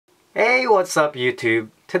Hey, what's up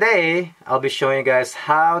YouTube? Today, I'll be showing you guys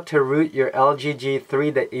how to root your LG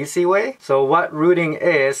G3 the easy way. So what rooting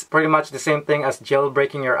is pretty much the same thing as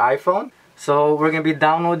jailbreaking your iPhone. So we're going to be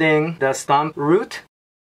downloading the Stump Root.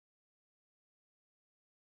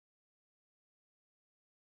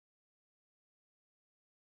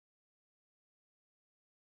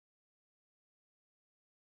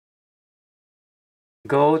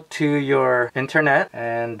 Go to your internet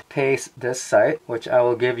and paste this site, which I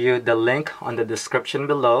will give you the link on the description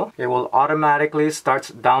below. It will automatically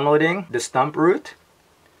start downloading the Stump Root.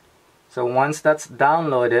 So once that's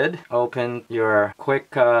downloaded, open your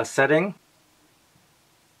quick setting.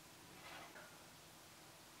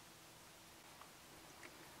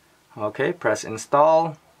 Okay, press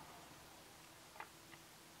install.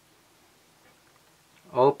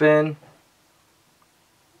 Open.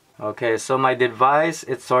 Okay, so my device,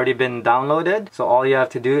 it's already been downloaded. So all you have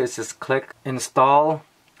to do is just click install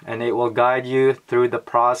and it will guide you through the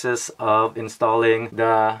process of installing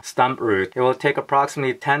the Stump Root. It will take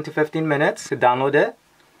approximately 10 to 15 minutes to download it.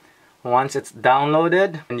 Once it's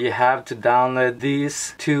downloaded, you have to download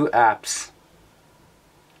these two apps.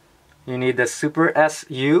 You need the Super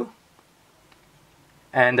SU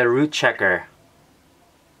and the Root Checker.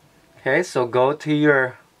 Okay, so go to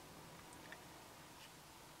your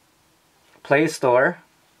Play Store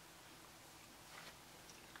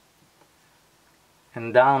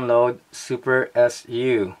and download Super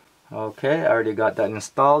SU. Okay, I already got that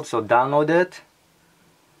installed, so download it.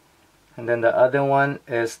 And then the other one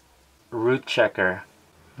is Root Checker.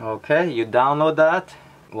 Okay, you download that.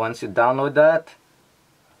 Once you download that,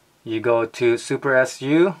 you go to Super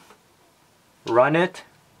SU, run it,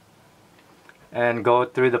 and go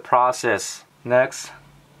through the process. Next,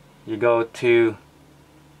 you go to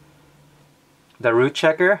the Root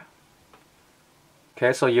Checker.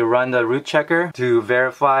 Okay, so you run the Root Checker to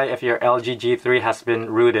verify if your LG G3 has been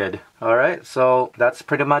rooted. Alright, so that's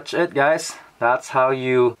pretty much it, guys. That's how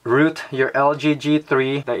you root your LG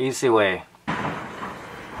G3 the easy way.